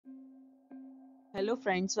Hello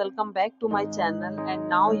friends, welcome back to my channel, and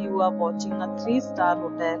now you are watching a 3-star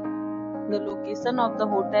hotel. The location of the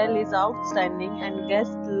hotel is outstanding and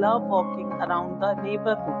guests love walking around the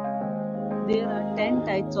neighborhood. There are 10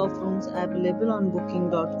 types of rooms available on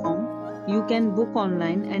booking.com. You can book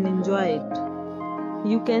online and enjoy it.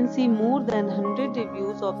 You can see more than 100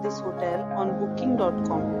 reviews of this hotel on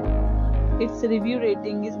booking.com. Its review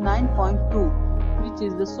rating is 9.2, which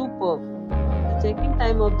is the superb. The check-in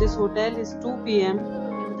time of this hotel is 2 p.m.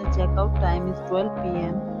 and the check-out time is 12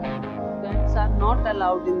 p.m. Pets are not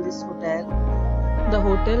allowed in this hotel. The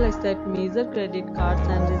hotel accepts major credit cards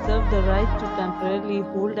and reserves the right to temporarily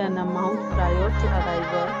hold an amount prior to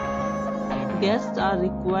arrival. Guests are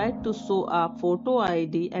required to show a photo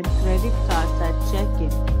ID and credit cards at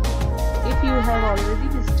check-in. If you have already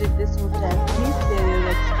visited this hotel, please share your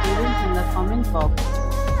experience in the comment box.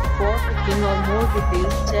 For booking or more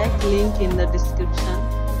details, check link in the description.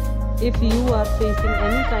 If you are facing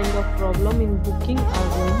any kind of problem in booking a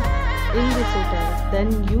room in this hotel,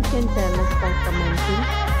 then you can tell us by commenting.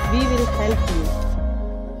 We will help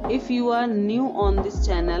you. If you are new on this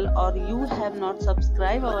channel or you have not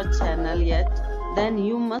subscribed our channel yet, then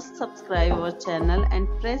you must subscribe our channel and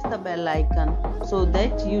press the bell icon so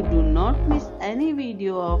that you do not miss any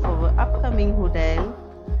video of our upcoming hotel.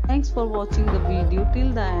 Thanks for watching the video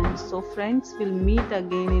till the end. So friends, will meet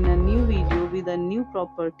again in a new video with a new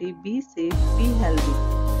property. Be safe, be healthy.